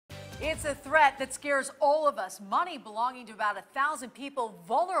It's a threat that scares all of us. Money belonging to about 1,000 people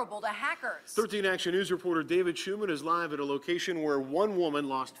vulnerable to hackers. 13 Action News reporter David Schumann is live at a location where one woman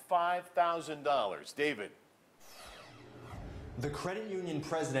lost $5,000. David. The credit union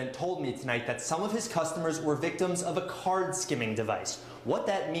president told me tonight that some of his customers were victims of a card skimming device. What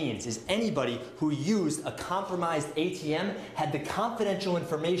that means is anybody who used a compromised ATM had the confidential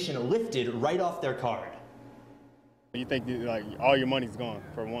information lifted right off their card. You think like all your money's gone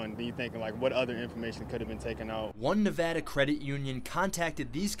for one. Then you think like what other information could have been taken out. One Nevada credit union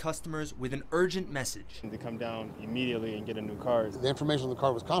contacted these customers with an urgent message. To come down immediately and get a new card. The information on the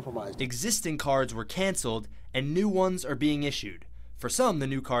card was compromised. Existing cards were canceled and new ones are being issued. For some, the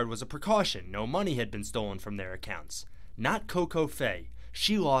new card was a precaution. No money had been stolen from their accounts. Not Coco Faye.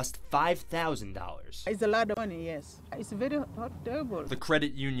 She lost $5,000. It's a lot of money, yes. It's very terrible. The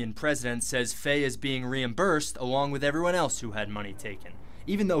credit union president says Faye is being reimbursed along with everyone else who had money taken.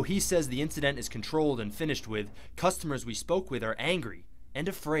 Even though he says the incident is controlled and finished with, customers we spoke with are angry and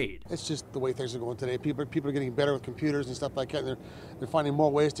afraid. It's just the way things are going today. People are getting better with computers and stuff like that. They're finding more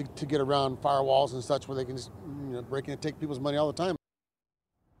ways to get around firewalls and such where they can just break in and take people's money all the time.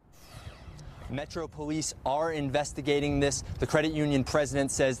 Metro Police are investigating this. The credit union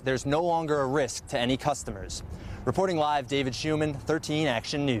president says there's no longer a risk to any customers. Reporting live, David Schumann, 13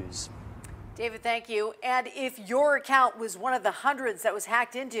 Action News. David, thank you. And if your account was one of the hundreds that was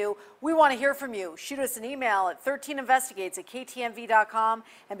hacked into, we want to hear from you. Shoot us an email at 13investigates@ktnv.com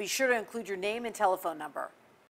and be sure to include your name and telephone number.